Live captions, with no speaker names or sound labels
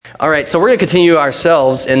All right, so we're going to continue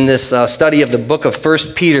ourselves in this study of the book of 1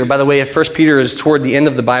 Peter. By the way, 1 Peter is toward the end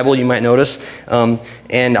of the Bible, you might notice,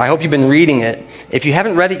 and I hope you've been reading it. If you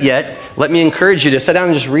haven't read it yet, let me encourage you to sit down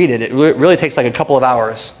and just read it. It really takes like a couple of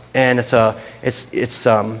hours, and it's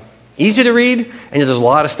easy to read, and there's a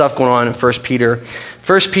lot of stuff going on in 1 Peter.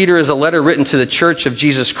 1 Peter is a letter written to the church of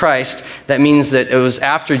Jesus Christ. That means that it was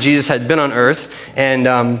after Jesus had been on earth,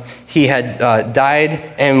 and he had died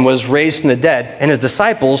and was raised from the dead, and his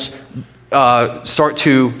disciples start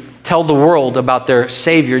to tell the world about their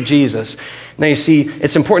Savior, Jesus. Now you see,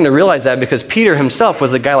 it's important to realize that because Peter himself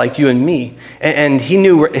was a guy like you and me, and he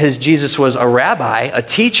knew his Jesus was a rabbi, a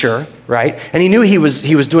teacher, right? And he knew he was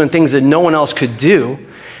doing things that no one else could do.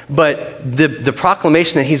 But the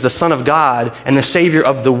proclamation that he's the Son of God and the Savior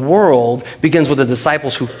of the world begins with the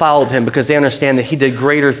disciples who followed him, because they understand that he did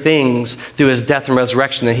greater things through his death and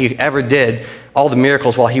resurrection than he ever did, all the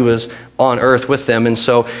miracles while he was on earth with them. And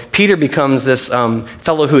so Peter becomes this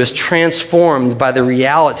fellow who is transformed by the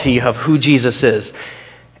reality of who Jesus is.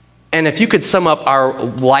 And if you could sum up our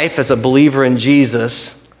life as a believer in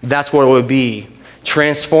Jesus, that's what it would be.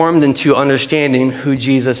 Transformed into understanding who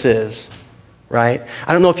Jesus is. Right?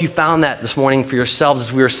 I don't know if you found that this morning for yourselves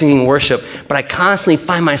as we were singing worship, but I constantly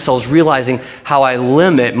find myself realizing how I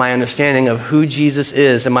limit my understanding of who Jesus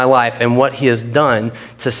is in my life and what he has done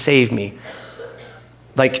to save me.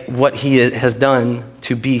 Like what he has done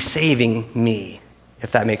to be saving me,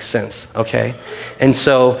 if that makes sense, okay? And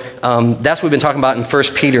so that's what we've been talking about in 1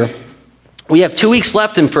 Peter. We have 2 weeks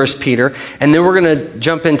left in 1 Peter, and then we're going to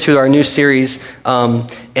jump into our new series,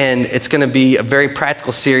 and it's going to be a very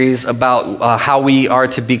practical series about how we are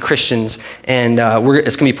to be Christians, and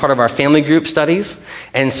it's going to be part of our family group studies.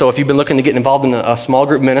 And so if you've been looking to get involved in a small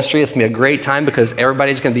group ministry, it's going to be a great time because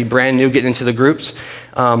everybody's going to be brand new getting into the groups.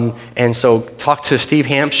 And so talk to Steve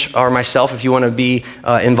Hampsh or myself if you want to be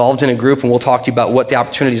involved in a group, and we'll talk to you about what the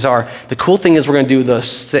opportunities are. The cool thing is we're going to do the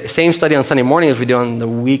same study on Sunday morning as we do on the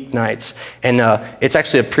weeknights. And it's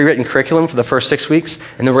actually a pre-written curriculum for the first 6 weeks,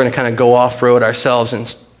 and then we're going to kind of go off-road ourselves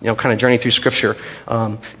and kind of journey through Scripture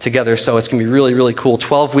together. So it's going to be really, really cool.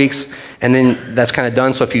 12 weeks, and then that's kind of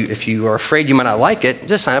done. So if you are afraid you might not like it,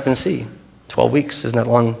 just sign up and see. 12 weeks isn't that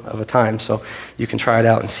long of a time, so you can try it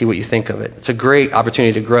out and see what you think of it. It's a great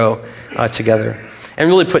opportunity to grow together and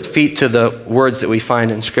really put feet to the words that we find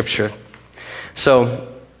in Scripture. So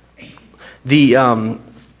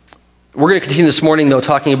we're going to continue this morning, though,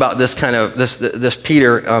 talking about this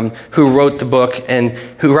Peter who wrote the book and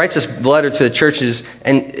who writes this letter to the churches.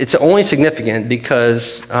 And it's only significant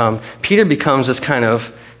because Peter becomes this kind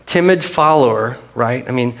of timid follower, right?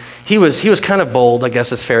 I mean, he was kind of bold, I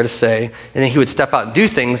guess it's fair to say. And then he would step out and do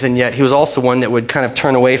things, and yet he was also one that would kind of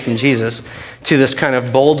turn away from Jesus to this kind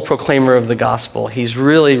of bold proclaimer of the gospel. He's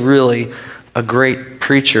really, really a great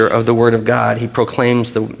preacher of the Word of God. He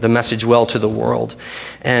proclaims the message well to the world.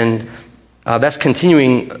 And that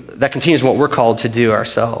continues what we're called to do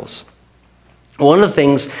ourselves. One of the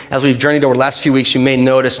things, as we've journeyed over the last few weeks, you may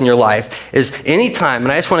notice in your life is anytime,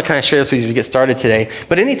 and I just want to kind of share this with you as we get started today,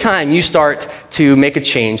 but anytime you start to make a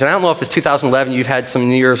change, and I don't know if it's 2011, you've had some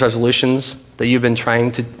New Year's resolutions that you've been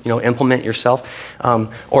trying to implement yourself,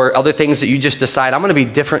 or other things that you just decide, I'm going to be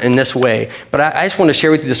different in this way. But I just want to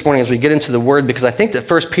share with you this morning as we get into the Word, because I think that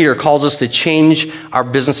 1 Peter calls us to change our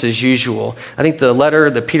business as usual. I think the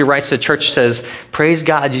letter that Peter writes to the church says, praise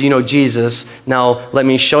God, you know Jesus. Now let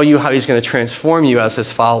me show you how he's going to transform you as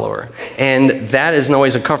his follower. And that isn't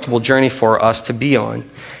always a comfortable journey for us to be on.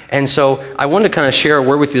 And so I wanted to kind of share a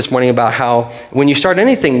word with you this morning about how when you start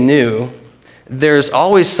anything new, there's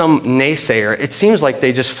always some naysayer. It seems like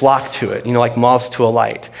they just flock to it, like moths to a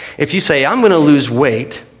light. If you say, I'm going to lose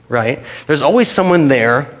weight, right? There's always someone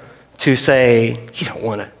there to say, you don't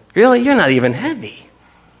want to. Really? You're not even heavy.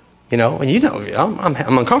 And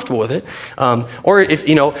I'm uncomfortable with it. Or if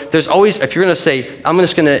there's always, if you're going to say, I'm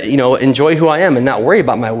just going to, enjoy who I am and not worry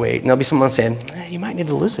about my weight, and there'll be someone saying, you might need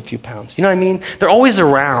to lose a few pounds. You know what I mean? They're always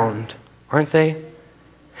around, aren't they?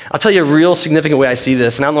 I'll tell you a real significant way I see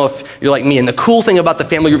this, and I don't know if you're like me. And the cool thing about the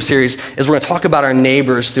family group series is we're going to talk about our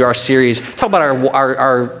neighbors through our series, talk about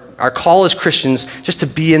our call as Christians just to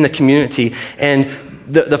be in the community. And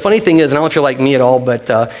the funny thing is, and I don't know if you're like me at all, but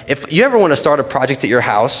if you ever want to start a project at your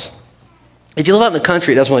house, if you live out in the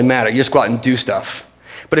country, it doesn't really matter. You just go out and do stuff.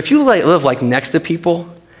 But if you live next to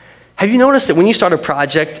people, have you noticed that when you start a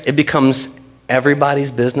project, it becomes everybody's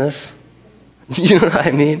business? You know what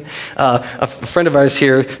I mean? A friend of ours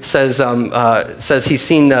here says he's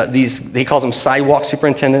seen these, he calls them sidewalk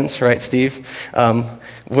superintendents, right, Steve?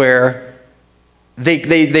 Where they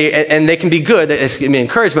can be good. It can be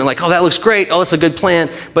encouragement, like, oh, that looks great. Oh, that's a good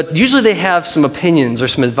plan. But usually they have some opinions or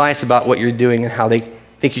some advice about what you're doing and how they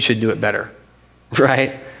think you should do it better,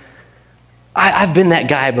 right? I've been that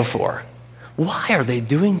guy before. Why are they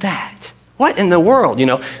doing that? What in the world,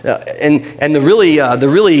 and the really,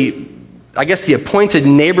 I guess the appointed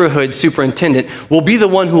neighborhood superintendent will be the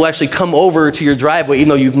one who will actually come over to your driveway, even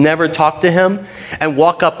though you've never talked to him, and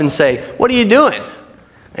walk up and say, what are you doing?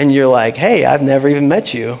 And you're like, hey, I've never even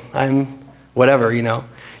met you. I'm whatever, You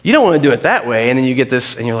don't want to do it that way. And then you get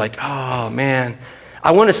this, and you're like, oh, man.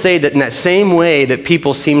 I want to say that in that same way that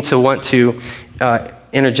people seem to want to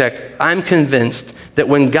interject, I'm convinced that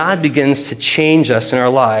when God begins to change us in our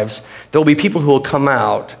lives, there will be people who will come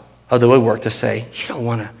out of the woodwork to say, you don't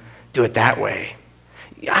want to do it that way.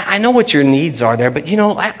 I know what your needs are there, but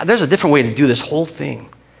there's a different way to do this whole thing.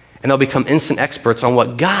 And they'll become instant experts on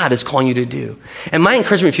what God is calling you to do. And my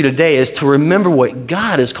encouragement for you today is to remember what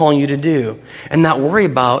God is calling you to do and not worry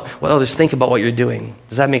about what others think about what you're doing.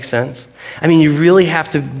 Does that make sense? I mean, you really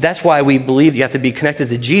have to, that's why we believe you have to be connected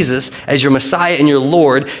to Jesus as your Messiah and your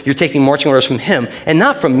Lord. You're taking marching orders from Him. And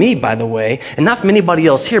not from me, by the way, and not from anybody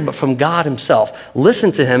else here, but from God Himself.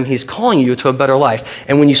 Listen to Him. He's calling you to a better life.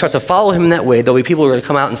 And when you start to follow Him in that way, there'll be people who are going to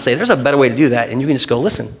come out and say, there's a better way to do that. And you can just go,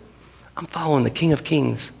 listen, I'm following the King of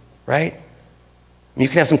Kings. Right? You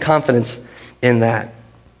can have some confidence in that.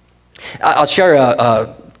 I'll share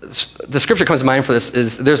the scripture comes to mind for this.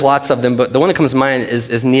 There's lots of them, but the one that comes to mind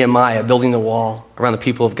is Nehemiah building the wall around the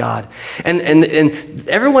people of God. And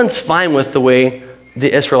everyone's fine with the way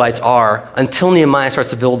the Israelites are until Nehemiah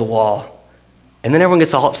starts to build the wall. And then everyone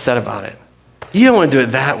gets all upset about it. You don't want to do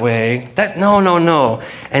it that way. No.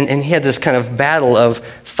 And he had this kind of battle of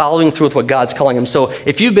following through with what God's calling him. So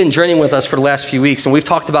if you've been journeying with us for the last few weeks, and we've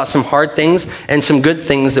talked about some hard things and some good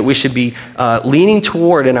things that we should be leaning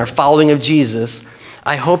toward in our following of Jesus,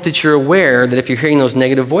 I hope that you're aware that if you're hearing those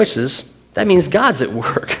negative voices, that means God's at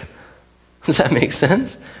work. Does that make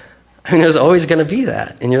sense? I mean, there's always going to be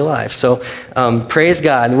that in your life. So praise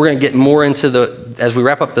God. And we're going to get more into as we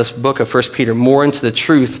wrap up this book of 1 Peter, more into the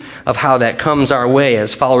truth of how that comes our way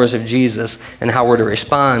as followers of Jesus and how we're to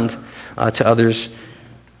respond to others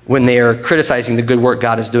when they are criticizing the good work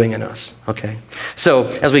God is doing in us. Okay. So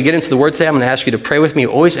as we get into the Word today, I'm going to ask you to pray with me.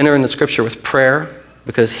 Always enter in the Scripture with prayer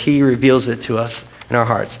because He reveals it to us in our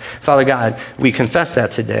hearts. Father God, we confess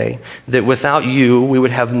that today, that without you, we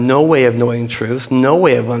would have no way of knowing truth, no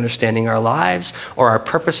way of understanding our lives or our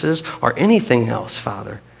purposes or anything else,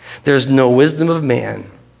 Father. There's no wisdom of man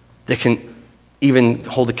that can even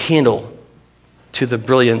hold a candle to the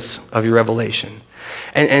brilliance of your revelation.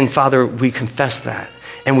 And Father, we confess that.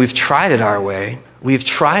 And we've tried it our way. We've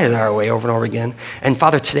tried it our way over and over again. And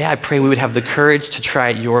Father, today I pray we would have the courage to try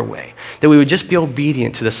it your way. That we would just be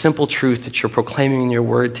obedient to the simple truth that you're proclaiming in your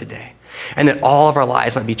word today. And that all of our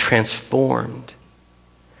lives might be transformed.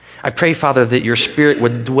 I pray, Father, that your Spirit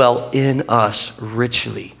would dwell in us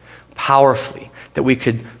richly, powerfully. That we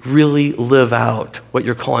could really live out what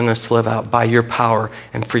you're calling us to live out by your power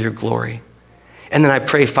and for your glory. And then I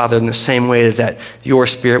pray, Father, in the same way that your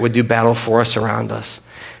Spirit would do battle for us around us.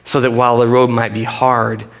 So that while the road might be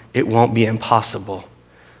hard, it won't be impossible.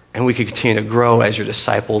 And we could continue to grow as your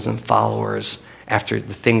disciples and followers after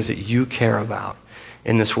the things that you care about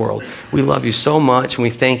in this world. We love you so much, and we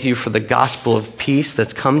thank you for the gospel of peace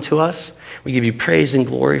that's come to us. We give you praise and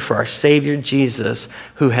glory for our Savior, Jesus,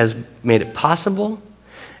 who has made it possible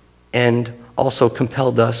and also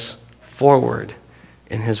compelled us forward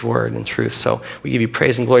in his word and truth. So we give you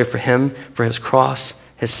praise and glory for him, for his cross,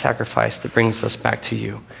 his sacrifice that brings us back to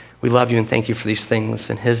you. We love you and thank you for these things.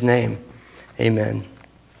 In his name, amen.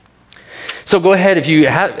 So go ahead, if you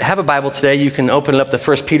have a Bible today, you can open it up to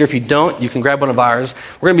 1 Peter. If you don't, you can grab one of ours.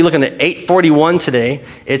 We're going to be looking at 841 today.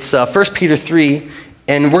 It's 1 Peter 3,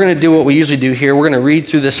 and we're going to do what we usually do here. We're going to read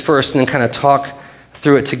through this first and then kind of talk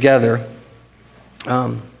through it together.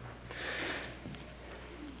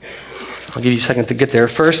 I'll give you a second to get there.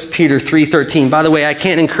 1 Peter 3:13. By the way, I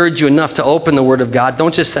can't encourage you enough to open the Word of God.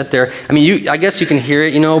 Don't just sit there. I mean, I guess you can hear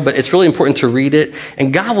it, but it's really important to read it.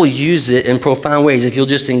 And God will use it in profound ways if you'll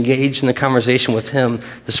just engage in the conversation with him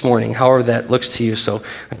this morning, however that looks to you. So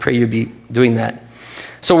I pray you'll be doing that.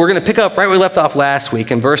 So we're going to pick up right where we left off last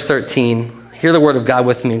week in verse 13. Hear the Word of God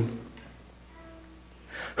with me.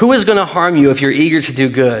 Who is going to harm you if you're eager to do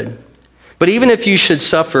good? But even if you should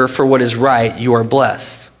suffer for what is right, you are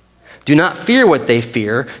blessed. Do not fear what they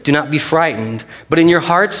fear. Do not be frightened. But in your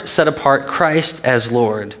hearts set apart Christ as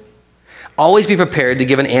Lord. Always be prepared to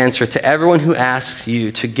give an answer to everyone who asks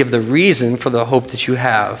you to give the reason for the hope that you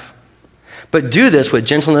have. But do this with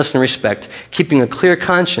gentleness and respect, keeping a clear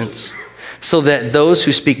conscience. so that those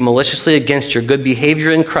who speak maliciously against your good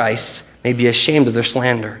behavior in Christ may be ashamed of their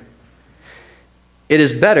slander. It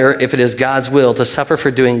is better, if it is God's will, to suffer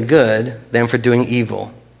for doing good than for doing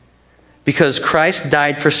evil. Because Christ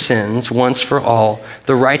died for sins once for all,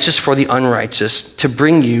 the righteous for the unrighteous, to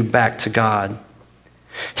bring you back to God.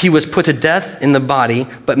 He was put to death in the body,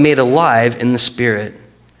 but made alive in the spirit,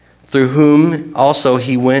 through whom also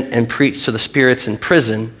he went and preached to the spirits in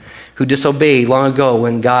prison, who disobeyed long ago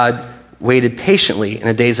when God waited patiently in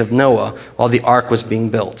the days of Noah while the ark was being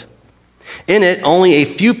built. In it, only a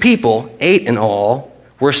few people, 8 in all,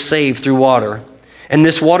 were saved through water. And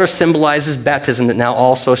this water symbolizes baptism that now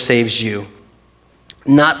also saves you.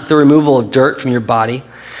 Not the removal of dirt from your body,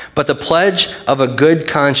 but the pledge of a good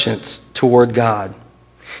conscience toward God.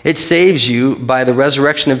 It saves you by the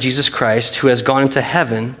resurrection of Jesus Christ, who has gone into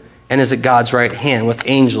heaven and is at God's right hand with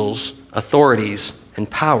angels, authorities, and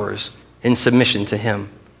powers in submission to him.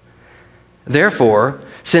 Therefore,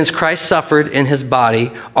 since Christ suffered in his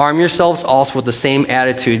body, arm yourselves also with the same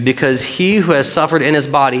attitude, because he who has suffered in his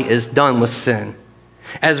body is done with sin.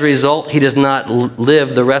 As a result, he does not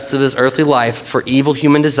live the rest of his earthly life for evil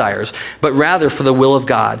human desires, but rather for the will of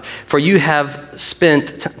God. For you have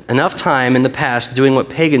spent enough time in the past doing what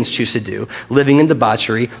pagans choose to do, living in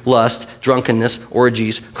debauchery, lust, drunkenness,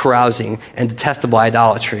 orgies, carousing, and detestable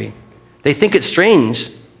idolatry. They think it strange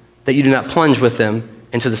that you do not plunge with them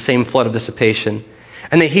into the same flood of dissipation,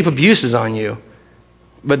 and they heap abuses on you.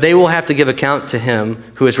 But they will have to give account to him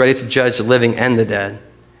who is ready to judge the living and the dead.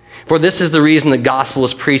 For this is the reason the gospel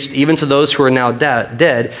is preached even to those who are now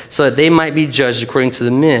dead, so that they might be judged according to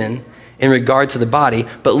the men in regard to the body,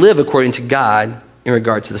 but live according to God in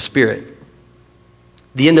regard to the spirit.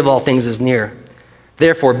 The end of all things is near.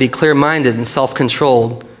 Therefore, be clear-minded and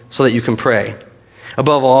self-controlled so that you can pray.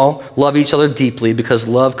 Above all, love each other deeply, because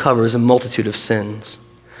love covers a multitude of sins.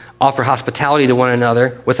 Offer hospitality to one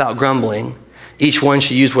another without grumbling. Each one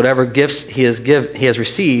should use whatever gifts he has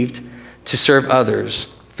received to serve others,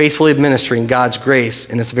 faithfully administering God's grace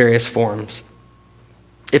in its various forms.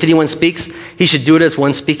 If anyone speaks, he should do it as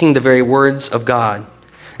one speaking the very words of God.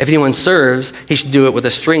 If anyone serves, he should do it with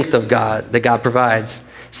the strength of God that God provides,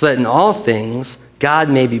 so that in all things God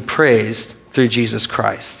may be praised through Jesus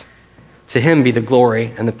Christ. To him be the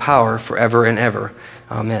glory and the power forever and ever.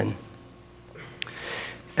 Amen.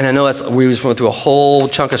 And I know we just went through a whole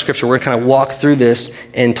chunk of scripture. We're going to kind of walk through this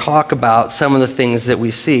and talk about some of the things that we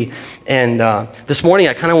see. And this morning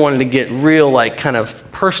I kind of wanted to get real, kind of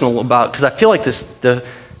personal about, because I feel like the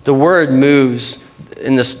word moves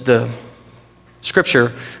in the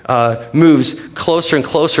scripture moves closer and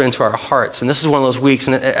closer into our hearts. And this is one of those weeks,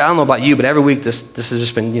 and I don't know about you, but every week this has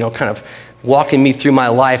just been, kind of walking me through my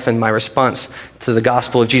life and my response to the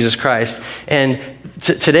gospel of Jesus Christ. And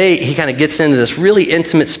today he kind of gets into this really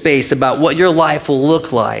intimate space about what your life will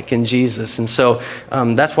look like in Jesus. And so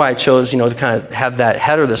that's why I chose, to kind of have that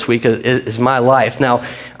header this week is my life. Now,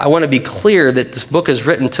 I want to be clear that this book is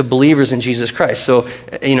written to believers in Jesus Christ. So,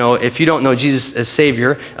 if you don't know Jesus as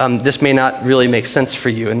Savior, this may not really make sense for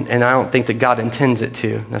you. And I don't think that God intends it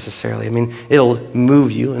to necessarily. I mean, it'll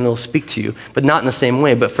move you and it'll speak to you, but not in the same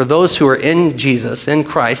way. But for those who are in Jesus, in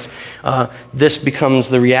Christ, this becomes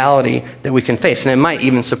the reality that we can face. And it might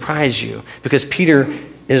even surprise you, because Peter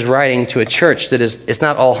is writing to a church that it's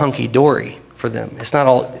not all hunky-dory for them. It's not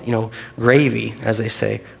all, gravy, as they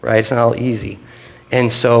say, right? It's not all easy.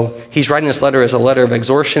 And so he's writing this letter as a letter of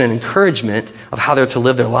exhortation and encouragement of how they're to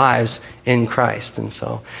live their lives in Christ. And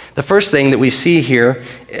so the first thing that we see here,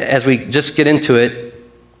 as we just get into it,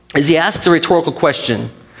 is he asks a rhetorical question.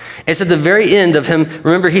 It's at the very end of him.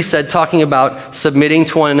 Remember, he said, talking about submitting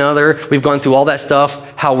to one another. We've gone through all that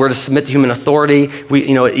stuff, how we're to submit to human authority.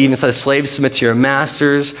 It even says, slaves, submit to your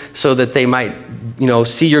masters so that they might,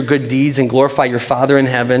 see your good deeds and glorify your Father in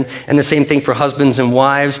heaven. And the same thing for husbands and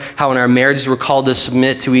wives, how in our marriages we're called to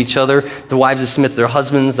submit to each other. The wives to submit to their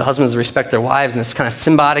husbands, the husbands to respect their wives, and this kind of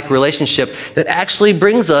symbiotic relationship that actually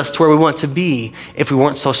brings us to where we want to be if we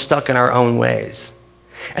weren't so stuck in our own ways.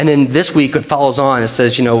 And then this week it follows on. It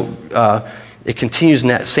says, it continues in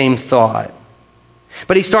that same thought.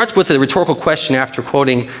 But he starts with a rhetorical question after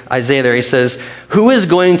quoting Isaiah there. He says, who is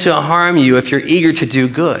going to harm you if you're eager to do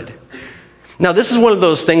good? Now, this is one of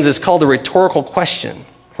those things that's called a rhetorical question,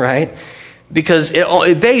 right? Because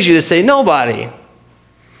it begs you to say, nobody.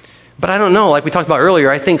 But I don't know. Like we talked about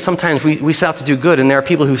earlier, I think sometimes we set out to do good, and there are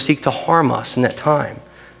people who seek to harm us in that time,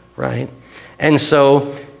 right? And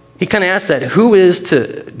so he kind of asks that, who is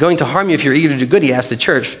going to harm you if you're eager to do good? He asks the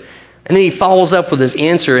church. And then he follows up with his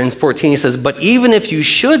answer in 14. He says, but even if you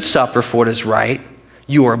should suffer for what is right,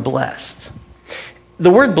 you are blessed.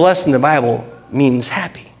 The word blessed in the Bible means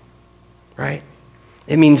happy, right?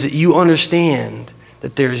 It means that you understand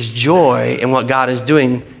that there's joy in what God is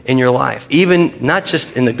doing in your life, even not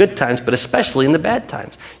just in the good times, but especially in the bad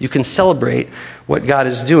times. You can celebrate what God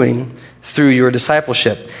is doing through your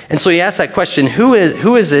discipleship. And so he asked that question, who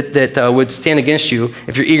is it that would stand against you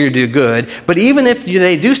if you're eager to do good? But even if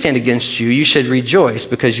they do stand against you, you should rejoice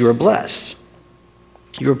because you are blessed.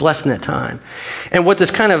 You were blessed in that time. And what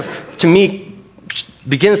this kind of, to me,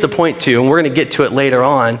 begins to point to, and we're going to get to it later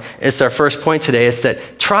on, it's our first point today, is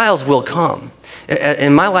that trials will come.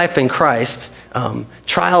 In my life in Christ,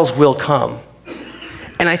 trials will come.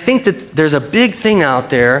 And I think that there's a big thing out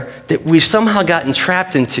there that we've somehow gotten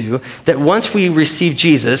trapped into, that once we receive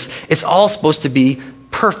Jesus, it's all supposed to be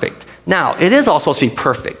perfect. Now, it is all supposed to be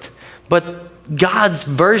perfect, but God's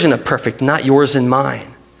version of perfect, not yours and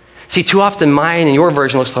mine. See, too often mine and your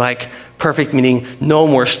version looks like perfect, meaning no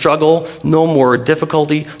more struggle, no more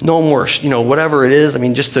difficulty, no more, whatever it is. I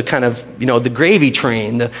mean, just the kind of, the gravy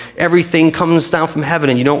train, everything comes down from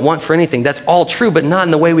heaven and you don't want for anything. That's all true, but not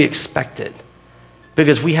in the way we expect it.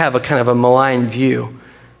 Because we have a kind of a malign view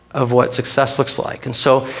of what success looks like. And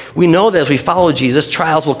so we know that as we follow Jesus,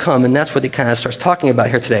 trials will come, and that's what he kind of starts talking about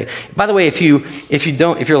here today. By the way, if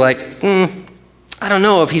you're like, I don't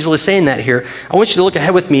know if he's really saying that here, I want you to look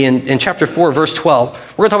ahead with me in chapter 4, verse 12.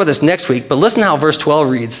 We're going to talk about this next week, but listen to how verse 12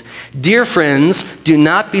 reads. Dear friends, do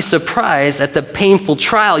not be surprised at the painful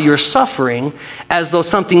trial you're suffering as though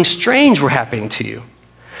something strange were happening to you.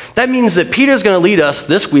 That means that Peter's going to lead us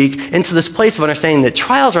this week into this place of understanding that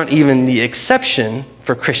trials aren't even the exception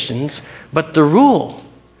for Christians, but the rule.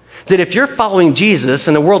 That if you're following Jesus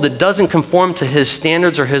in a world that doesn't conform to his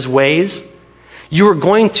standards or his ways, you are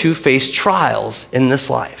going to face trials in this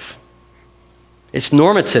life. It's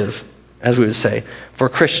normative, as we would say, for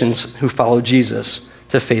Christians who follow Jesus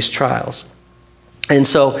to face trials. And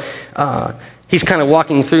so he's kind of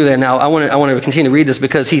walking through there now. I want to continue to read this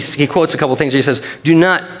because he quotes a couple things. He says, do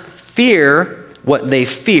not fear what they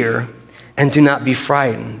fear, and do not be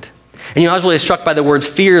frightened. And I was really struck by the word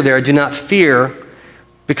fear there. Do not fear,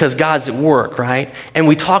 because God's at work, right? And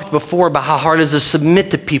we talked before about how hard it is to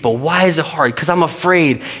submit to people. Why is it hard? Because I'm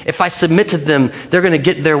afraid if I submit to them, they're going to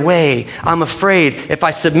get their way. I'm afraid if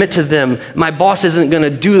I submit to them, my boss isn't going to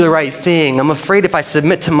do the right thing. I'm afraid if I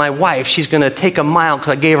submit to my wife, she's going to take a mile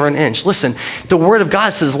because I gave her an inch. Listen, the Word of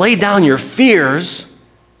God says, lay down your fears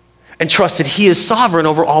and trust that he is sovereign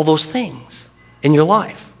over all those things in your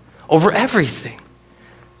life, over everything.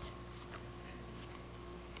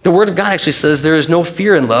 The Word of God actually says there is no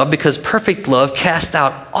fear in love because perfect love casts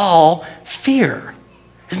out all fear.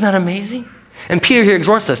 Isn't that amazing? And Peter here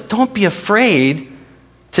exhorts us, don't be afraid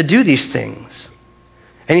to do these things.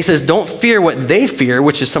 And he says, don't fear what they fear,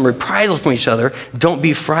 which is some reprisal from each other. Don't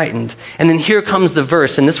be frightened. And then here comes the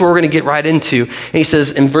verse, and this is where we're going to get right into. And he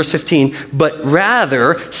says in verse 15, but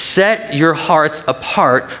rather set your hearts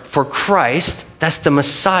apart for Christ, that's the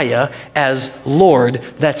Messiah, as Lord,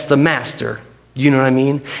 that's the Master. You know what I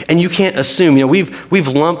mean? And you can't assume, we've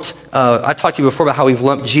lumped, I talked to you before about how we've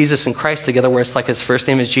lumped Jesus and Christ together, where it's like his first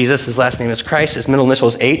name is Jesus, his last name is Christ, his middle initial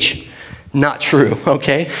is H. Not true,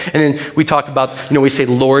 okay? And then we talk about, we say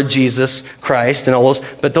Lord Jesus Christ and all those,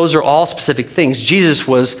 but those are all specific things. Jesus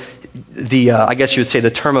was I guess you would say the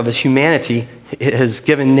term of his humanity, his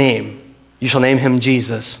given name. You shall name him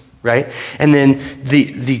Jesus, right? And then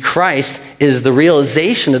the Christ is the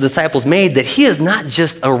realization the disciples made that he is not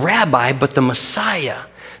just a rabbi, but the Messiah,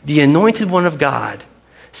 the anointed one of God,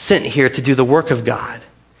 sent here to do the work of God,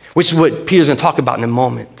 which is what Peter's going to talk about in a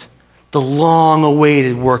moment. The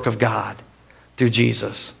long-awaited work of God through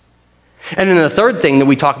Jesus. And then the third thing that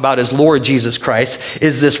we talk about as Lord Jesus Christ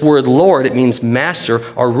is this word Lord. It means master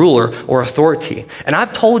or ruler or authority. And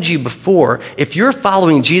I've told you before, if you're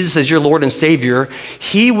following Jesus as your Lord and Savior,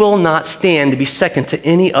 he will not stand to be second to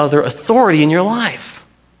any other authority in your life.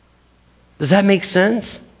 Does that make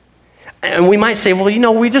sense? And we might say,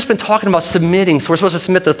 well, we've just been talking about submitting, so we're supposed to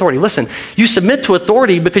submit to authority. Listen, you submit to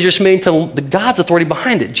authority because you're submitting to the God's authority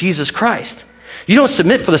behind it, Jesus Christ. You don't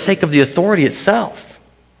submit for the sake of the authority itself.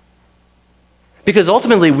 Because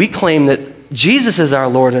ultimately we claim that Jesus is our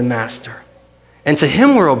Lord and Master, and to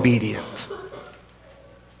him we're obedient.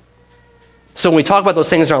 So when we talk about those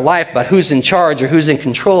things in our life, about who's in charge or who's in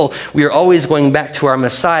control, we are always going back to our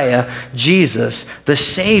Messiah, Jesus, the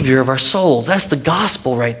Savior of our souls. That's the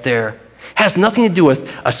gospel right there. Has nothing to do with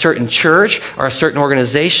a certain church or a certain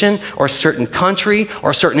organization or a certain country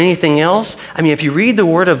or a certain anything else. I mean, if you read the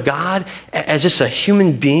Word of God as just a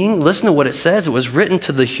human being, listen to what it says. It was written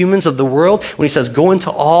to the humans of the world when he says, go into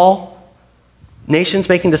all nations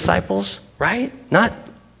making disciples, right? Not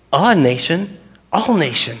a nation, all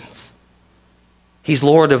nations. He's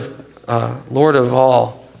Lord of Lord of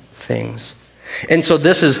all things. And so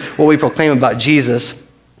this is what we proclaim about Jesus.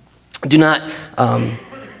 Do not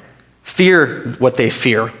fear what they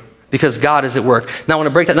fear, because God is at work. Now I want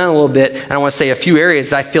to break that down a little bit, and I want to say a few areas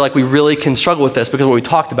that I feel like we really can struggle with this because of what we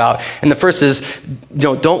talked about. And the first is,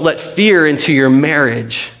 don't let fear into your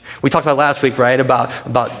marriage. We talked about last week, right,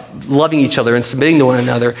 about loving each other and submitting to one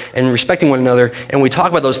another and respecting one another. And we talk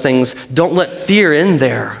about those things. Don't let fear in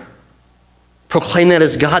there. Proclaim that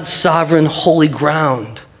as God's sovereign, holy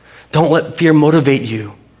ground. Don't let fear motivate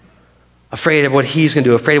you. Afraid of what he's going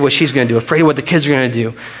to do, afraid of what she's going to do, afraid of what the kids are going to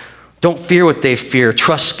do. Don't fear what they fear.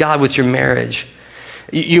 Trust God with your marriage.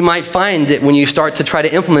 You might find that when you start to try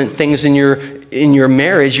to implement things in your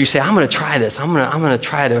marriage, you say, I'm going to try this. I'm going to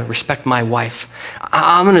try to respect my wife.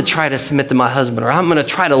 I'm going to try to submit to my husband, or I'm going to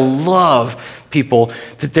try to love people.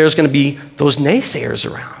 That there's going to be those naysayers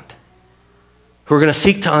around who are going to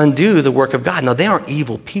seek to undo the work of God. Now, they aren't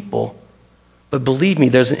evil people, but believe me,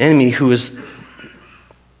 there's an enemy who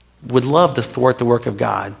would love to thwart the work of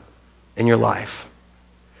God in your life,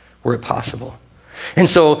 were it possible. And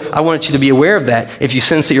so I want you to be aware of that. If you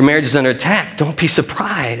sense that your marriage is under attack, don't be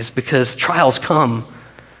surprised, because trials come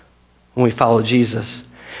when we follow Jesus.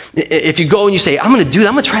 If you go and you say, I'm going to do that,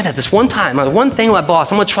 I'm going to try that this one time, one thing with my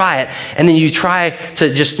boss, I'm going to try it, and then you try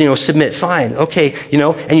to just, submit, fine, okay,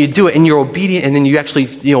 and you do it, and you're obedient, and then you actually,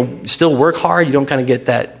 still work hard, you don't kind of get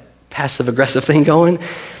that passive-aggressive thing going,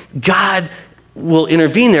 God will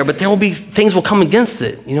intervene there, but things will come against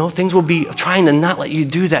it. Things will be trying to not let you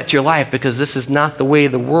do that to your life, because this is not the way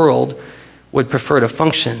the world would prefer to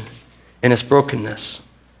function in its brokenness.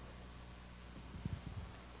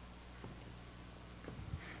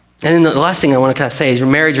 And then the last thing I want to kind of say is your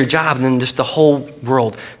marriage, your job, and then just the whole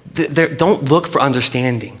world. Don't look for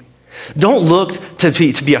understanding. Don't look to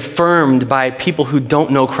be affirmed by people who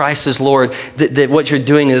don't know Christ as Lord, that what you're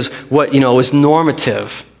doing is what, is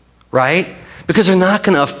normative, right? Because they're not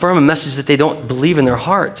going to affirm a message that they don't believe in their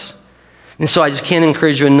hearts. And so I just can't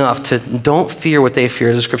encourage you enough to don't fear what they fear,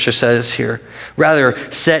 as the scripture says here. Rather,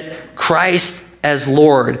 set Christ as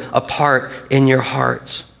Lord apart in your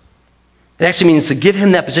hearts. It actually means to give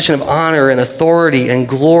him that position of honor and authority and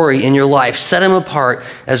glory in your life. Set him apart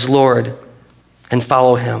as Lord and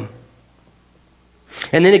follow him.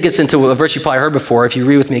 And then it gets into a verse you probably heard before, if you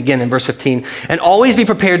read with me again in verse 15. And always be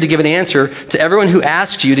prepared to give an answer to everyone who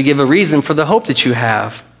asks you to give a reason for the hope that you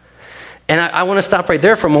have. And I want to stop right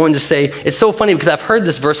there for a moment and just say, it's so funny because I've heard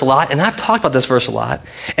this verse a lot, and I've talked about this verse a lot.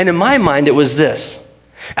 And in my mind, it was this.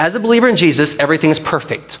 As a believer in Jesus, everything is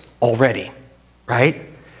perfect already, right?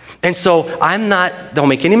 And so don't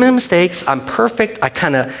make any mistakes. I'm perfect.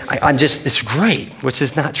 It's great, which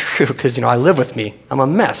is not true because, I live with me. I'm a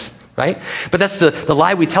mess, right? But that's the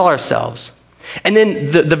lie we tell ourselves. And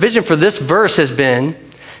then the vision for this verse has been,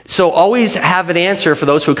 so always have an answer for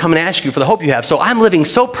those who come and ask you for the hope you have. So I'm living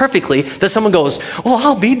so perfectly that someone goes, well,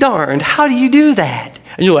 I'll be darned. How do you do that?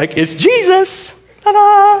 And you're like, it's Jesus.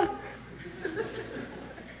 Ta-da!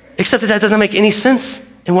 Except that doesn't make any sense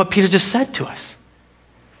in what Peter just said to us.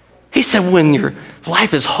 He said when your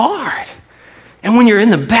life is hard, and when you're in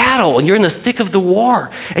the battle, and you're in the thick of the war,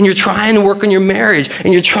 and you're trying to work on your marriage,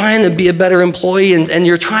 and you're trying to be a better employee, and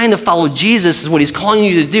you're trying to follow Jesus is what he's calling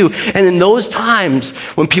you to do. And in those times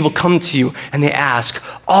when people come to you and they ask,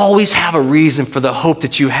 always have a reason for the hope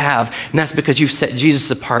that you have. And that's because you've set Jesus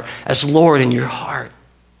apart as Lord in your heart.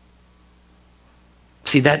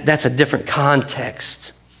 See, that's a different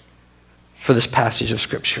context for this passage of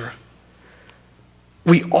Scripture.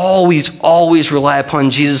 We always rely upon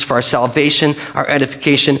Jesus for our salvation, our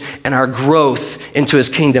edification, and our growth into his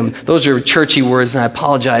kingdom. Those are churchy words, and I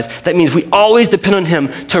apologize. That means we always depend on him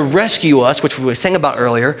to rescue us, which we sang about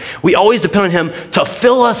earlier. We always depend on him to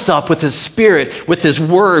fill us up with his Spirit, with his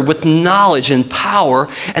word, with knowledge and power.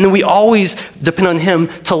 And then we always depend on him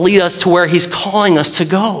to lead us to where he's calling us to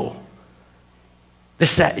go.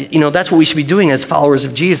 That's what we should be doing as followers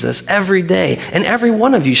of Jesus every day. And every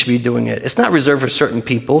one of you should be doing it. It's not reserved for certain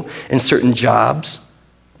people and certain jobs.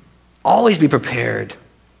 Always be prepared.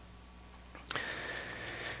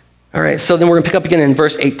 All right, so then we're going to pick up again in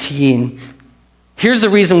verse 18. Here's the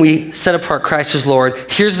reason we set apart Christ as Lord.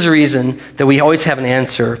 Here's the reason that we always have an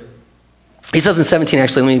answer. He says in 17,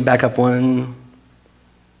 actually, let me back up one.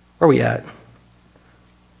 Where are we at?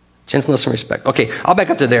 Gentleness and respect. Okay, I'll back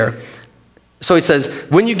up to there. So he says,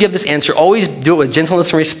 when you give this answer, always do it with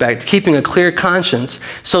gentleness and respect, keeping a clear conscience,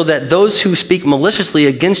 so that those who speak maliciously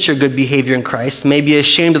against your good behavior in Christ may be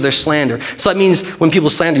ashamed of their slander. So that means when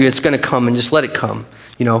people slander you, it's going to come, and just let it come.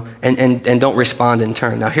 and don't respond in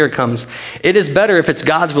turn. Now here it comes. It is better if it's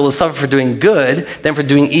God's will to suffer for doing good than for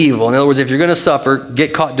doing evil. In other words, if you're going to suffer,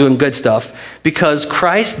 get caught doing good stuff. Because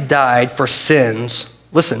Christ died for sins,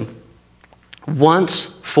 listen, once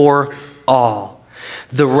for all.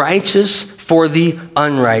 The righteous for the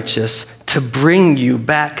unrighteous, to bring you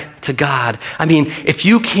back to God. I mean, if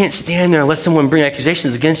you can't stand there and let someone bring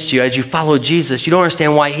accusations against you as you follow Jesus, you don't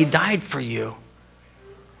understand why he died for you.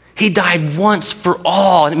 He died once for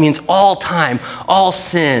all, and it means all time, all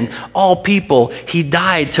sin, all people. He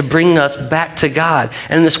died to bring us back to God.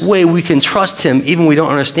 And in this way, we can trust him even when we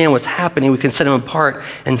don't understand what's happening. We can set him apart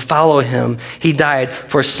and follow him. He died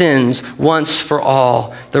for sins once for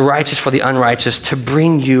all, the righteous for the unrighteous, to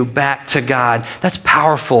bring you back to God. That's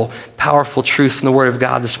powerful, powerful truth from the Word of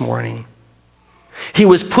God this morning. He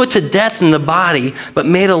was put to death in the body, but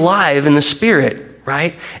made alive in the spirit.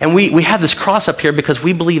 Right? And we have this cross up here because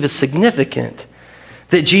we believe it's significant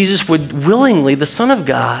that Jesus would willingly, the Son of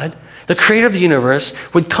God, the creator of the universe,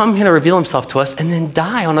 would come here to reveal himself to us and then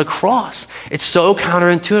die on a cross. It's so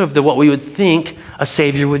counterintuitive to what we would think a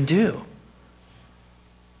Savior would do.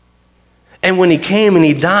 And when he came and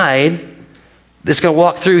he died, it's going to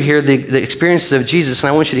walk through here the experiences of Jesus, and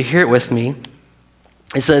I want you to hear it with me.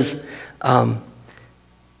 It says,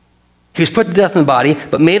 he was put to death in the body,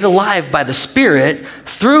 but made alive by the Spirit,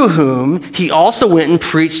 through whom he also went and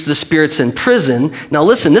preached to the spirits in prison. Now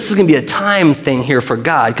listen, this is going to be a time thing here for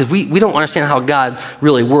God, because we don't understand how God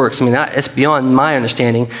really works. I mean, it's beyond my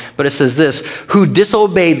understanding, but it says this, who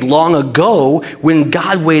disobeyed long ago when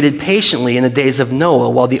God waited patiently in the days of Noah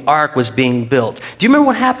while the ark was being built. Do you remember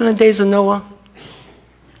what happened in the days of Noah?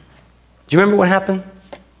 Do you remember what happened?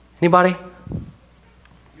 Anybody?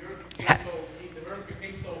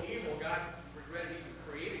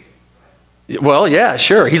 Well, yeah,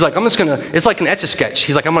 sure. He's like, it's like an Etch-a-Sketch.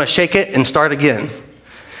 He's like, I'm going to shake it and start again.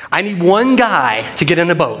 I need one guy to get in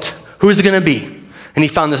the boat. Who's it going to be? And he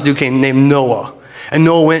found this dude named Noah. And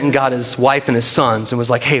Noah went and got his wife and his sons and was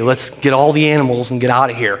like, hey, let's get all the animals and get out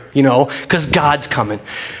of here, because God's coming.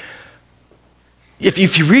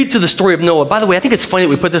 If you read through the story of Noah, by the way, I think it's funny that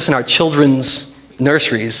we put this in our children's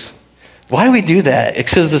nurseries. Why do we do that?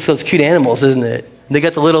 It's because it's those cute animals, isn't it? They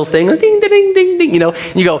got the little thing, ding, ding, ding, ding, ding,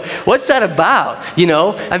 and you go, what's that about?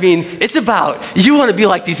 I mean, it's about, you want to be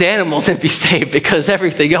like these animals and be saved because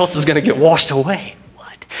everything else is going to get washed away.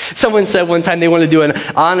 What? Someone said one time they wanted to do an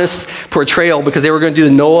honest portrayal because they were going to do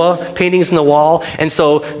the Noah paintings in the wall, and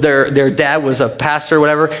so their dad was a pastor or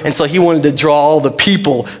whatever, and so he wanted to draw all the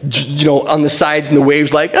people, on the sides and the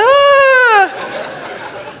waves like,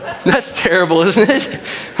 That's terrible, isn't it?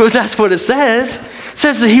 But that's what it says. It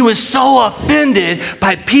says that he was so offended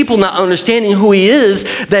by people not understanding who he is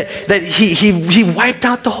that he wiped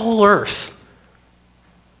out the whole earth.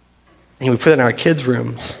 And we put it in our kids'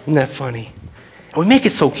 rooms. Isn't that funny? And we make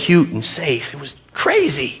it so cute and safe. It was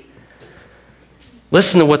crazy.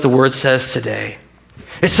 Listen to what the Word says today.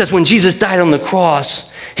 It says when Jesus died on the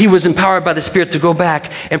cross, he was empowered by the Spirit to go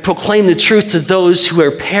back and proclaim the truth to those who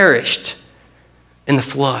are perished in the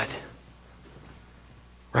flood.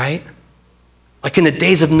 Right? Like in the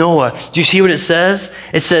days of Noah. Do you see what it says?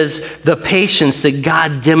 It says the patience that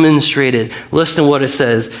God demonstrated. Listen to what it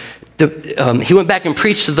says. He went back and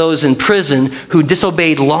preached to those in prison who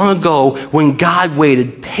disobeyed long ago when God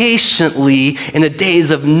waited patiently in the days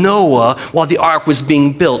of Noah while the ark was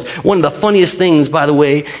being built. One of the funniest things, by the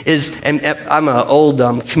way, is, and I'm an old,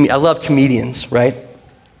 I love comedians, right?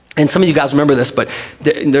 And some of you guys remember this, but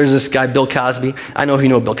there's this guy, Bill Cosby. I know you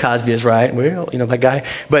know who Bill Cosby is, right? Well, that guy.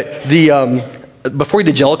 But before he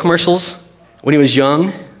did Jello commercials, when he was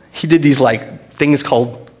young, he did these things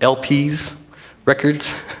called LPs,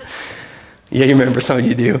 records. Yeah, you remember, some of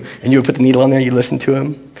you do. And you would put the needle on there, you listen to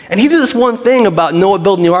him. And he did this one thing about Noah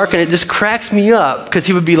building the ark, and it just cracks me up, because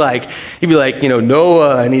he would be like,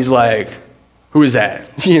 Noah, and he's like, who is that?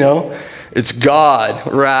 It's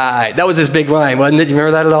God, right. That was his big line, wasn't it? You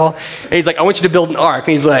remember that at all? And he's like, I want you to build an ark.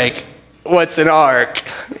 And he's like, what's an ark?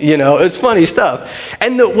 It's funny stuff.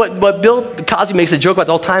 And what Bill Cosby makes a joke about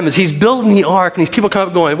the whole time is he's building the ark, and these people come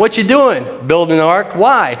up going, what you doing? Building an ark?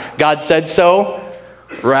 Why? God said so?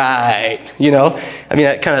 Right.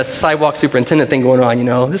 That kind of sidewalk superintendent thing going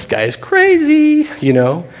on, this guy is crazy,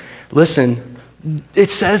 Listen, it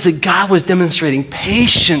says that God was demonstrating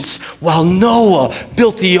patience while Noah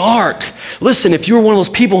built the ark. Listen, if you were one of those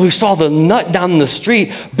people who saw the nut down the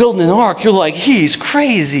street building an ark, you're like, he's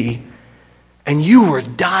crazy. And you were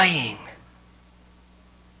dying.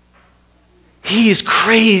 He is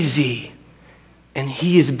crazy. And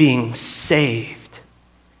he is being saved.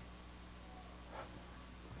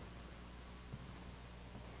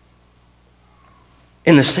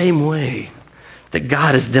 In the same way that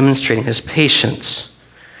God is demonstrating his patience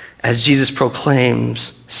as Jesus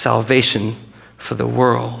proclaims salvation for the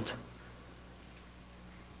world.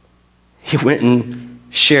 He went and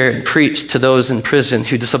shared and preached to those in prison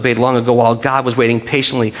who disobeyed long ago while God was waiting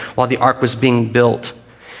patiently while the ark was being built.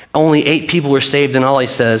 Only 8 people were saved in all, he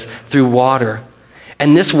says, through water.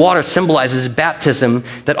 And this water symbolizes baptism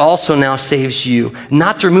that also now saves you.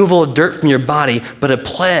 Not the removal of dirt from your body, but a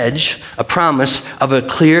pledge, a promise of a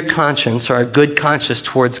clear conscience or a good conscience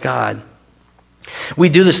towards God. We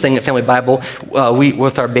do this thing at Family Bible.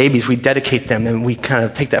 With our babies, we dedicate them, and we kind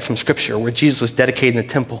of take that from Scripture, where Jesus was dedicated in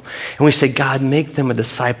the temple. And we say, God, make them a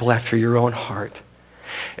disciple after your own heart.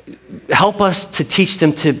 Help us to teach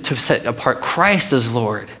them to set apart Christ as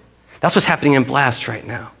Lord. That's what's happening in Blast right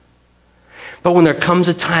now. But when there comes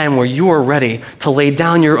a time where you are ready to lay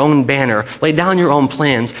down your own banner, lay down your own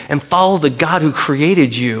plans, and follow the God who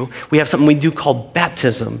created you, we have something we do called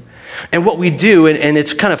baptism. And what we do, and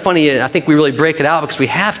it's kind of funny, I think we really break it out because we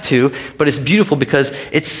have to, but it's beautiful because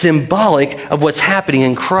it's symbolic of what's happening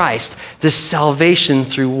in Christ, this salvation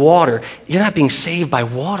through water. You're not being saved by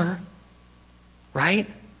water, right?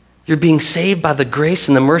 You're being saved by the grace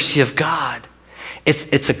and the mercy of God.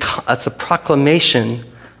 It's a proclamation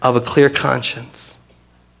of a clear conscience.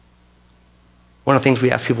 One of the things we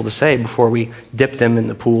ask people to say before we dip them in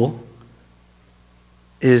the pool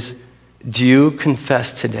is, do you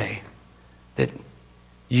confess today that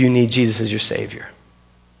you need Jesus as your Savior?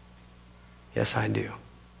 Yes, I do.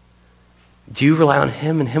 Do you rely on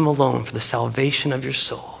him and him alone for the salvation of your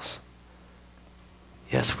souls?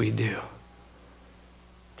 Yes, we do.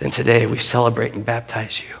 Then today we celebrate and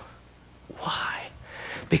baptize you. Why?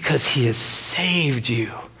 Because he has saved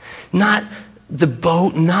you. Not the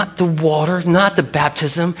boat, not the water, not the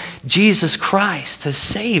baptism. Jesus Christ has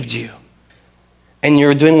saved you. And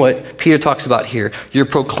you're doing what Peter talks about here. You're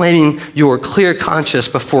proclaiming your clear conscience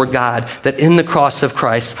before God that in the cross of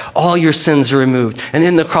Christ, all your sins are removed. And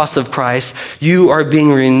in the cross of Christ, you are being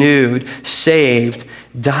renewed, saved,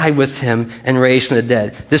 died with him, and raised from the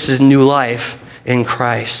dead. This is new life in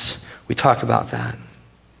Christ. We talk about that.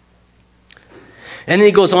 And then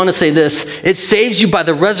he goes on to say this, it saves you by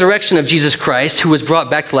the resurrection of Jesus Christ, who was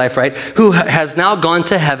brought back to life, right? Who has now gone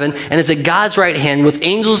to heaven and is at God's right hand with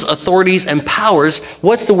angels, authorities, and powers.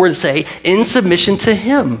 What's the word say? In submission to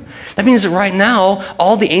him. That means that right now,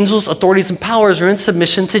 all the angels, authorities, and powers are in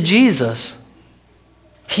submission to Jesus.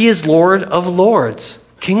 He is Lord of lords,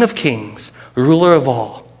 King of kings, ruler of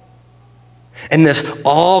all. And this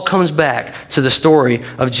all comes back to the story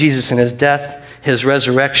of Jesus and his death, his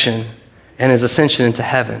resurrection, and his ascension into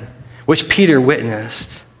heaven, which Peter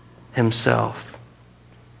witnessed himself.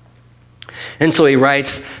 And so he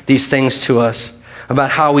writes these things to us about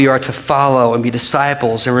how we are to follow and be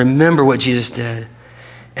disciples and remember what Jesus did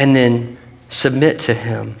and then submit to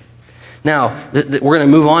him. Now, we're going to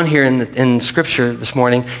move on here in Scripture this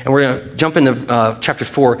morning, and we're going to jump into chapter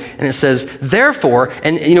 4, and it says, therefore,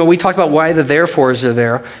 and we talked about why the therefores are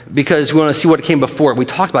there, because we want to see what came before it. We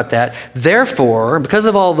talked about that. Therefore, because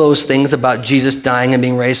of all those things about Jesus dying and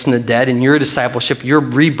being raised from the dead, and your discipleship, your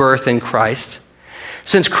rebirth in Christ,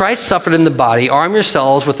 since Christ suffered in the body, arm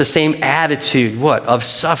yourselves with the same attitude, what? Of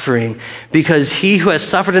suffering, because he who has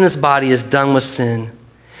suffered in his body is done with sin.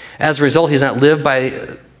 As a result, he does not live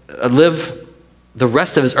the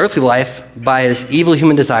rest of his earthly life by his evil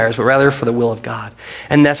human desires, but rather for the will of God.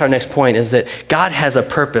 And that's our next point, is that God has a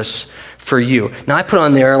purpose for you. Now, I put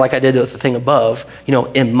on there, like I did with the thing above,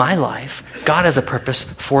 in my life, God has a purpose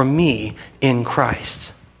for me in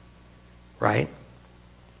Christ. Right?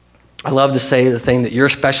 I love to say the thing that you're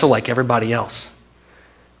special like everybody else.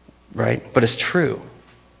 Right? But it's true.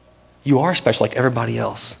 You are special like everybody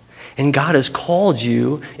else. And God has called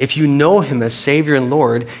you, if you know him as Savior and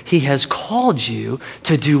Lord, he has called you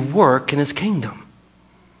to do work in his kingdom.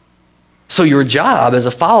 So your job as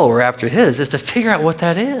a follower after his is to figure out what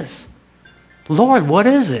that is. Lord, what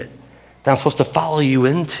is it that I'm supposed to follow you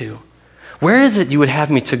into? Where is it you would have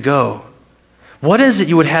me to go? What is it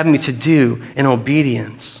you would have me to do in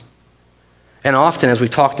obedience? And often, as we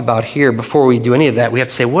talked about here, before we do any of that, we have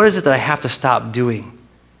to say, what is it that I have to stop doing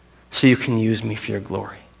so you can use me for your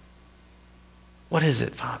glory? What is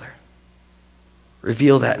it, Father?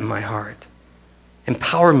 Reveal that in my heart.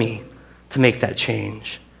 Empower me to make that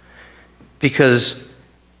change. Because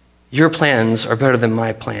your plans are better than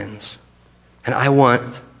my plans. And I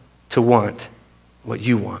want to want what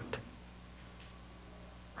you want.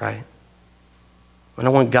 Right? When I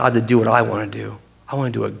want God to do what I want to do, I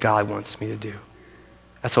want to do what God wants me to do.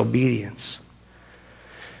 That's obedience.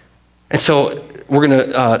 And so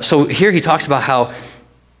so here he talks about how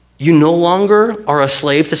You no longer are a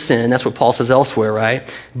slave to sin. That's what Paul says elsewhere,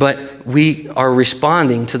 right? But we are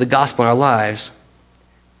responding to the gospel in our lives.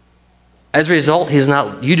 As a result,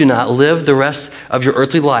 you do not live the rest of your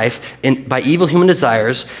earthly life by evil human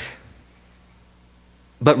desires,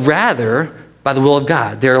 but rather by the will of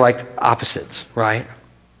God. They're like opposites, right?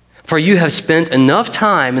 For you have spent enough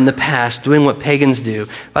time in the past doing what pagans do.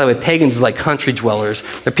 By the way, pagans is like country dwellers.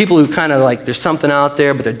 They're people who kind of like, there's something out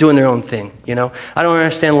there, but they're doing their own thing, you know? I don't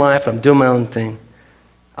understand life, but I'm doing my own thing.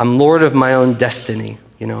 I'm Lord of my own destiny,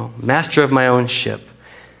 you know? Master of my own ship.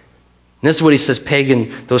 And this is what he says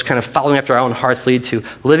pagan, those kind of following after our own hearts lead to.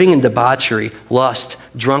 Living in debauchery, lust,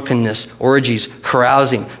 drunkenness, orgies,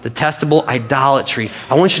 carousing, detestable idolatry.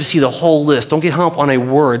 I want you to see the whole list. Don't get hung up on a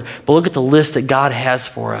word, but look at the list that God has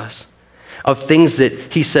for us of things that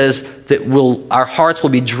he says that our hearts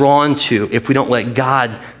will be drawn to if we don't let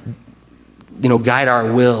God, guide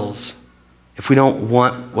our wills, if we don't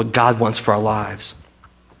want what God wants for our lives.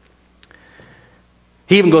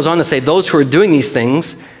 He even goes on to say those who are doing these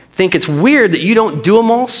things think it's weird that you don't do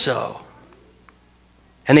them also.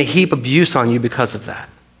 And they heap abuse on you because of that.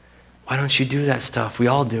 Why don't you do that stuff? We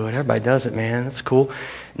all do it. Everybody does it, man. That's cool.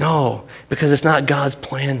 No, because it's not God's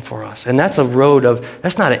plan for us. And that's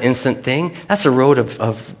that's not an instant thing. That's a road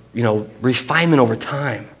of refinement over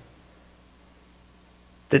time.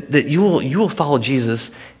 That you will follow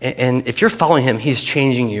Jesus, and if you're following him, he's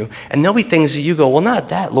changing you. And there'll be things that you go, well, not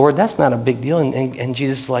that, Lord. That's not a big deal. And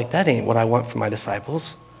Jesus is like, that ain't what I want for my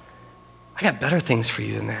disciples. I got better things for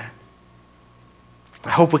you than that. I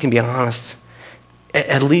hope we can be honest,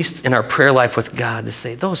 at least in our prayer life with God, to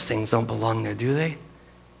say, those things don't belong there, do they?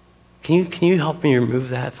 Can you help me remove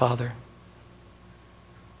that, Father?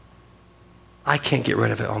 I can't get rid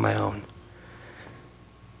of it on my own.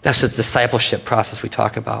 That's the discipleship process we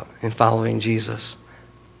talk about in following Jesus.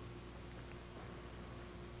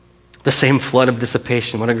 The same flood of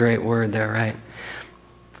dissipation. What a great word there, right?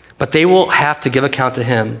 But they will have to give account to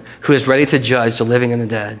him who is ready to judge the living and the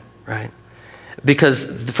dead, right? Because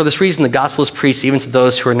for this reason, the gospel is preached even to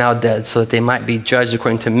those who are now dead, so that they might be judged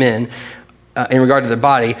according to men in regard to their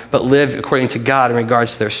body, but live according to God in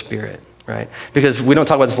regards to their spirit, right? Because we don't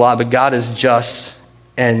talk about this a lot, but God is just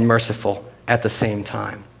and merciful at the same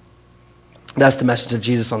time. That's the message of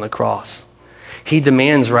Jesus on the cross. He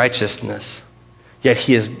demands righteousness, yet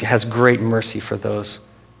he has great mercy for those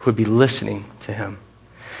who would be listening to him.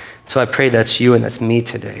 So I pray that's you and that's me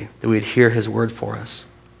today, that we'd hear his word for us.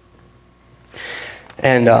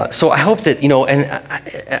 And so I hope that, and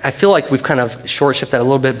I feel like we've kind of short-shifted that a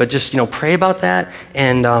little bit, but just, pray about that,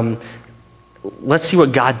 and let's see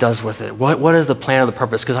what God does with it. What is the plan or the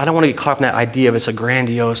purpose? Because I don't want to get caught up in that idea of it's a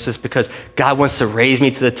grandiose, just because God wants to raise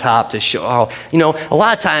me to the top to show, a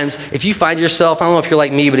lot of times, if you find yourself, I don't know if you're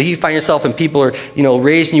like me, but if you find yourself and people are,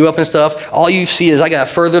 raising you up and stuff, all you see is, I got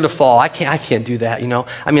further to fall. I can't do that, I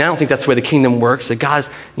don't think that's the way the kingdom works, that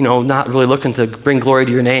God's, not really looking to bring glory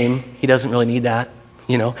to your name. He doesn't really need that,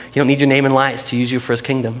 He don't need your name in lights to use you for his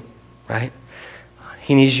kingdom, right?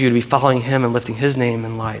 He needs you to be following him and lifting his name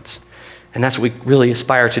in lights. And that's what we really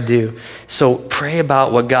aspire to do. So pray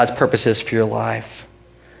about what God's purpose is for your life.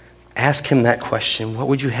 Ask him that question. What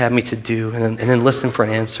would you have me to do? And then listen for an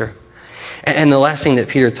answer. And the last thing that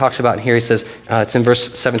Peter talks about here, he says, it's in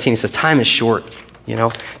verse 17, he says, time is short.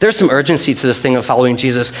 There's some urgency to this thing of following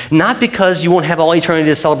Jesus. Not because you won't have all eternity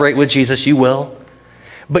to celebrate with Jesus, you will.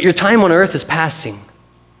 But your time on earth is passing.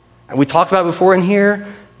 And we talked about before in here,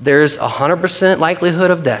 there's 100%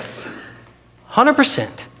 likelihood of death. 100%.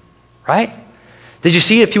 Right? Did you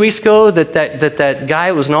see a few weeks ago that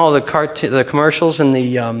guy was in all the commercials and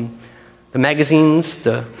the magazines?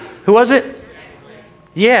 Who was it?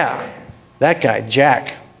 Yeah, that guy,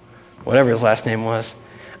 Jack, whatever his last name was.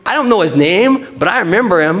 I don't know his name, but I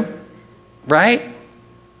remember him, right?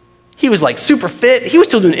 He was like super fit. He was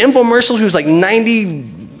still doing infomercials. He was like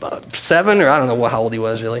 97, or I don't know how old he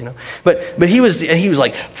was really, But he was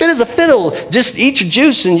like fit as a fiddle. Just eat your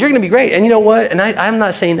juice and you're going to be great. And you know what? And I'm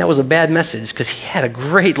not saying that was a bad message, because he had a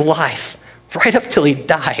great life right up till he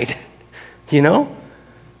died.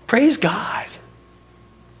 Praise God.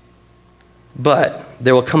 But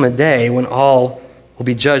there will come a day when all will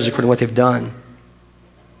be judged according to what they've done.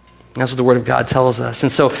 That's what the Word of God tells us. And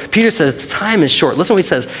so Peter says, time is short. Listen to what he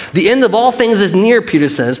says. The end of all things is near, Peter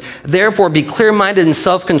says. Therefore, be clear-minded and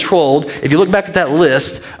self-controlled. If you look back at that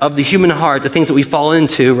list of the human heart, the things that we fall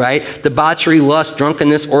into, right? Debauchery, lust,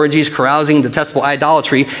 drunkenness, orgies, carousing, detestable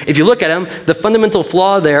idolatry. If you look at them, the fundamental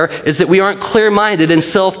flaw there is that we aren't clear-minded and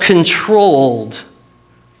self-controlled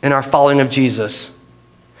in our following of Jesus.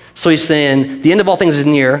 So he's saying, the end of all things is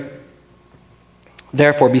near.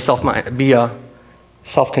 Therefore, be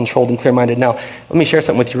self-controlled and clear-minded. Now, let me share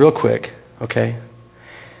something with you real quick, okay?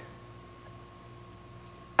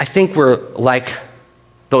 I think we're like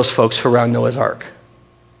those folks who are around Noah's Ark.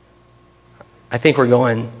 I think we're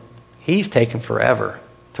going, he's taking forever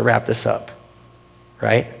to wrap this up,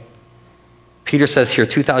 right? Peter says here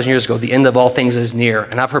 2,000 years ago, the end of all things is near.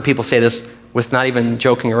 And I've heard people say this with not even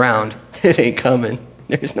joking around. It ain't coming.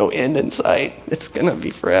 There's no end in sight. It's going to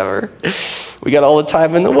be forever. We got all the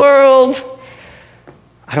time in the world.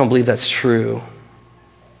 I don't believe that's true.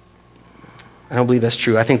 I don't believe that's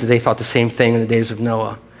true. I think that they thought the same thing in the days of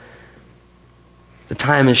Noah. The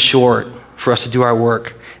time is short for us to do our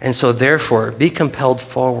work. And so therefore, be compelled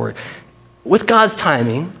forward with God's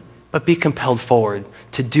timing, but be compelled forward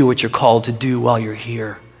to do what you're called to do while you're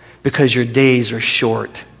here, because your days are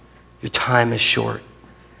short. Your time is short.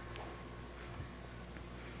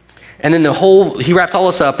 And then he wrapped all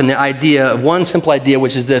this up in the idea of one simple idea,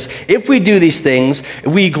 which is this: if we do these things,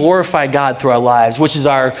 we glorify God through our lives, which is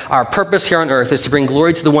our purpose here on earth, is to bring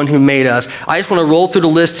glory to the one who made us. I just want to roll through the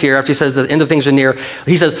list here after he says the end of things are near.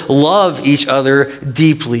 He says, love each other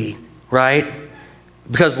deeply, right?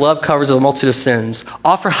 Because love covers a multitude of sins.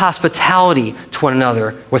 Offer hospitality to one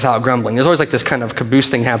another without grumbling. There's always like this kind of caboose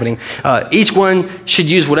thing happening. Each one should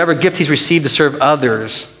use whatever gift he's received to serve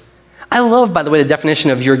others. I love, by the way, the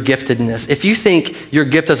definition of your giftedness. If you think your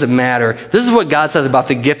gift doesn't matter, this is what God says about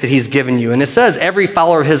the gift that he's given you. And it says every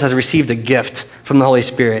follower of his has received a gift from the Holy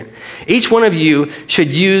Spirit. Each one of you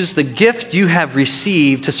should use the gift you have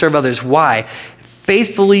received to serve others. Why?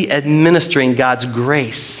 Faithfully administering God's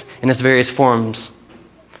grace in its various forms.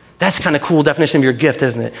 That's kind of cool definition of your gift,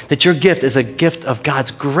 isn't it? That your gift is a gift of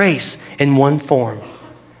God's grace in one form.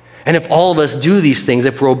 And if all of us do these things,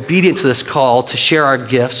 if we're obedient to this call to share our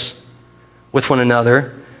gifts with one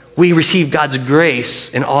another, we receive God's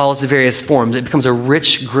grace in all its various forms. It becomes a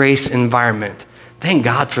rich grace environment. Thank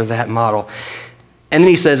God for that model. And then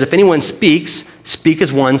he says, if anyone speaks, speak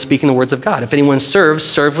as one speaking the words of God. If anyone serves,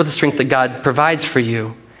 serve with the strength that God provides for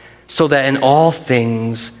you, so that in all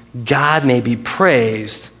things God may be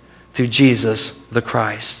praised through Jesus the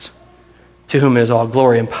Christ, to whom is all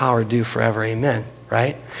glory and power due forever. Amen.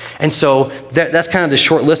 Right? And so that's kind of the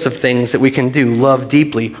short list of things that we can do. Love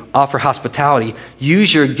deeply, offer hospitality,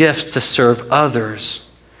 use your gifts to serve others,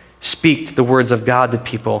 speak the words of God to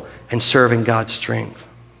people, and serve in God's strength.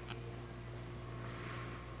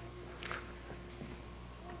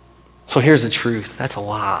 So here's the truth. That's a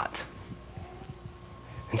lot.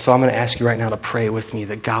 And so I'm going to ask you right now to pray with me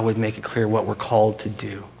that God would make it clear what we're called to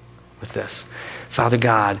do with this. Father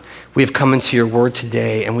God, we have come into your word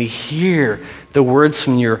today, and we hear the words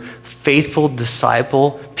from your faithful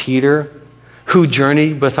disciple, Peter, who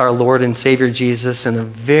journeyed with our Lord and Savior Jesus in a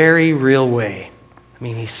very real way. I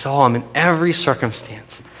mean, he saw him in every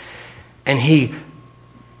circumstance. And he,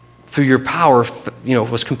 through your power,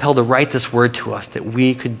 was compelled to write this word to us that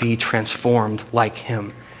we could be transformed like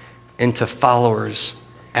him into followers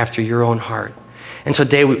after your own heart. And so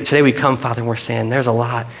today we come, Father, and we're saying there's a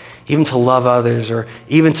lot, even to love others, or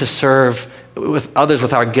even to serve with others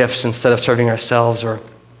with our gifts instead of serving ourselves, or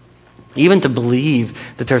even to believe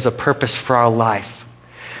that there's a purpose for our life.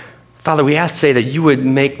 Father, we ask today that you would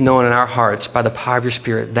make known in our hearts by the power of your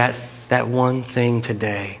Spirit that one thing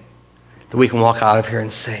today that we can walk out of here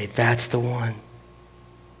and say, that's the one.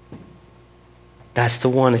 That's the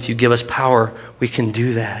one. If you give us power, we can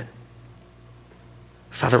do that.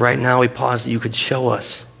 Father, right now we pause that you could show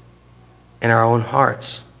us in our own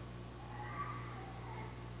hearts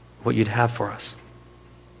what you'd have for us.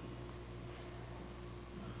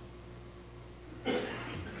 And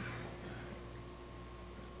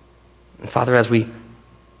Father, as we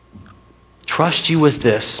trust you with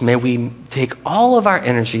this, may we take all of our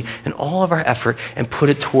energy and all of our effort and put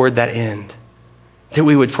it toward that end. That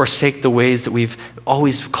we would forsake the ways that we've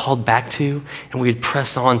always called back to, and we would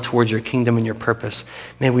press on towards your kingdom and your purpose.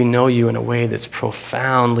 May we know you in a way that's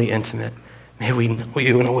profoundly intimate. May we know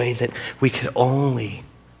you in a way that we could only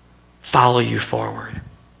follow you forward.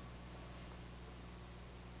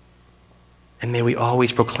 And may we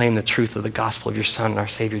always proclaim the truth of the gospel of your Son and our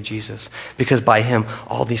Savior Jesus, because by him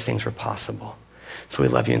all these things were possible. So we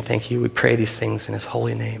love you and thank you. We pray these things in his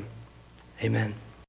holy name. Amen.